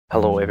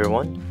Hello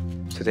everyone,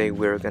 today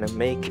we're gonna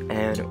make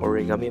an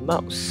origami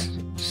mouse.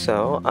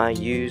 So I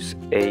use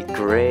a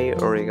gray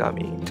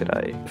origami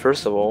today.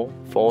 First of all,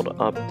 fold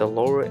up the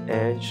lower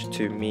edge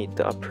to meet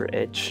the upper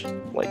edge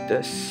like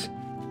this.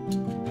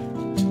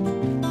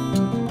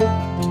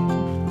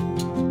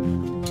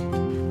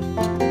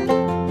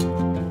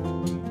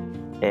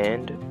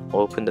 And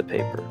open the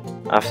paper.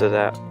 After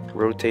that,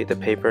 rotate the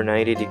paper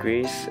 90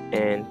 degrees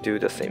and do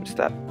the same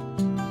step.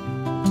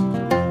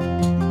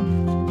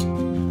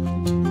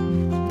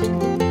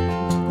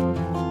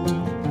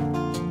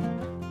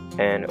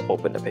 And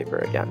open the paper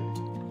again.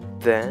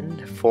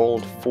 Then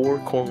fold 4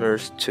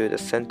 corners to the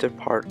center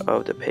part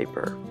of the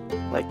paper,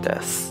 like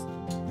this.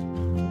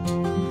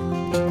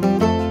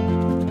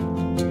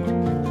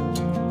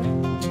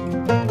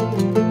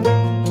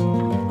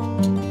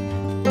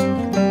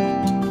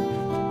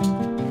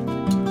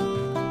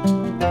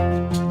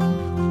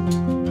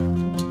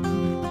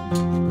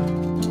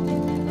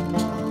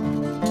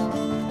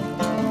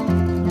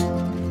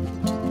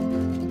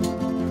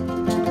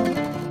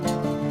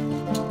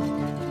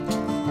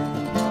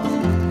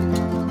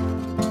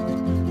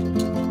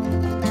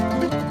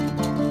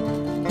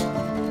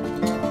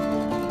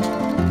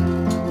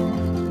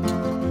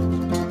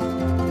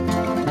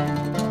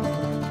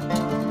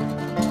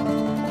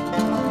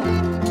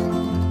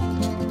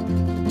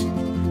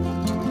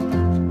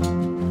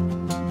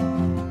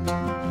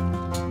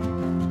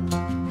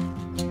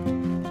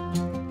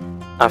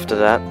 After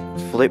that,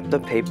 flip the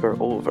paper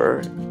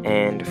over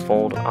and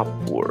fold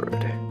upward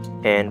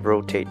and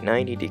rotate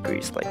 90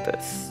 degrees like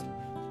this.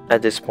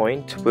 At this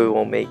point, we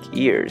will make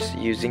ears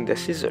using the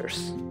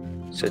scissors.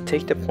 So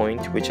take the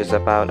point which is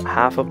about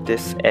half of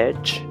this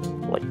edge,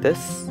 like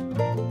this,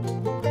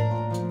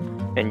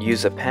 and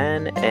use a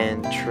pen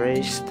and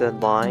trace the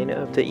line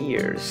of the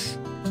ears.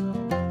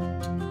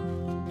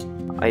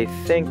 I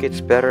think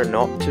it's better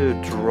not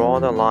to draw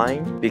the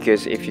line,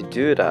 because if you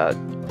do that,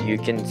 you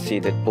can see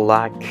the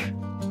black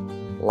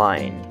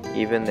line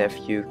even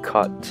if you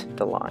cut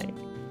the line.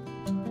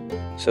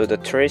 So the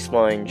trace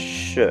line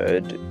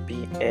should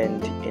be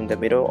end in the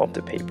middle of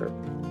the paper.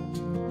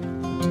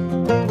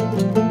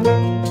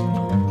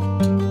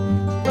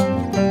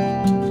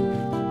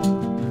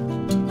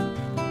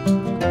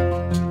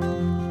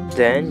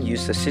 Then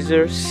use the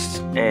scissors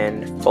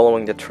and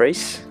following the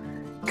trace,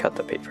 cut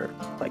the paper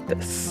like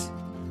this.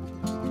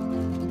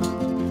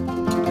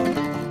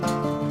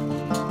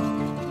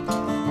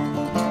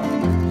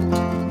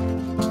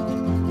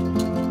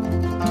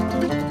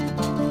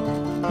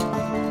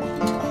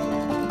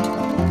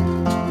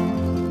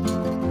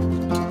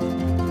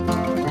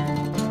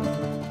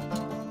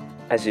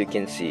 As you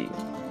can see,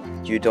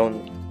 you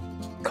don't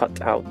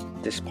cut out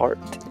this part.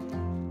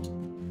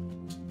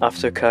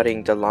 After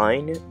cutting the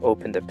line,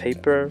 open the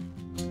paper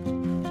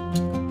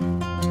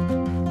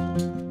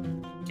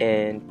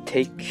and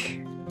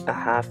take a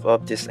half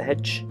of this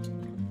edge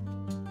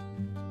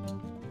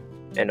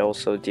and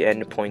also the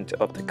end point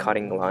of the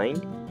cutting line,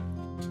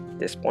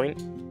 this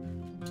point.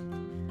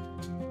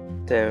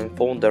 Then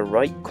fold the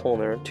right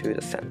corner to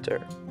the center,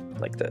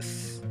 like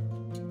this.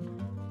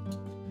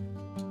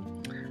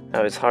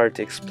 Now it's hard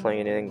to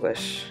explain in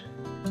English.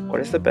 What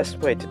is the best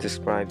way to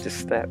describe this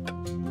step?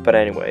 But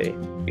anyway,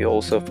 you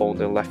also fold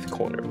the left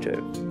corner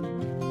too.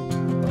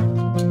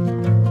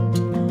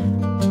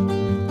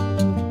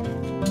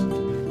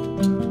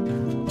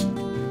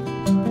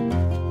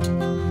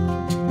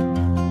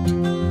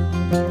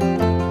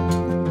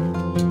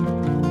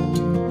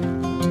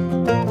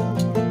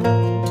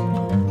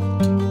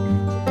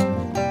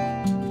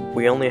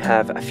 We only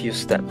have a few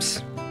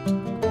steps.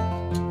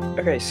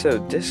 Okay, so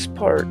this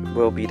part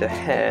will be the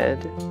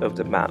head of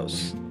the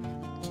mouse.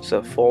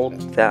 So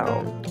fold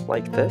down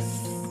like this.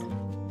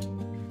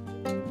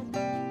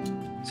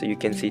 So you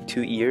can see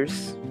 2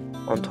 ears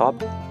on top.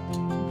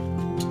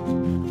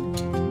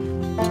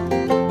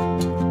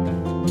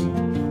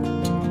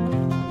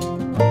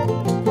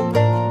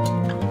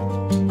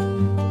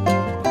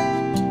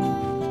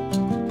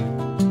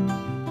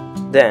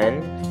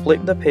 Then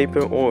flip the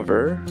paper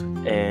over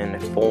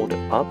and fold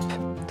up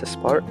this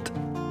part.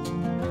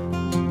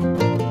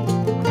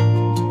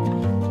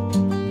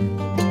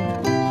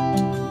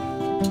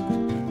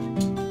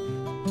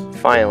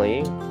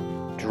 Finally,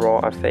 draw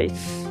a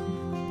face.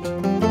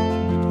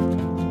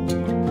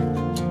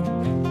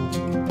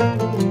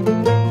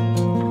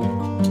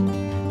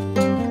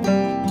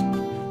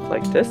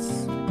 Like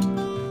this.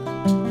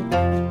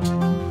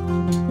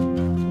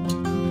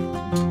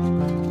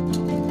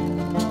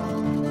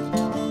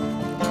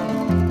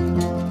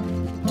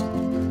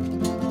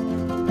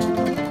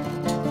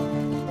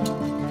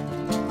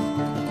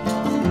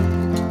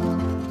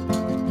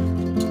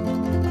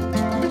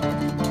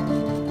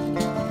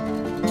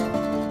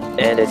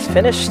 And it's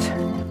finished.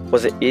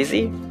 Was it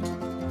easy?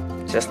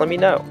 Just let me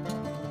know.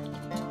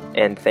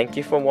 And thank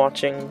you for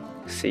watching.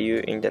 See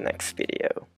you in the next video.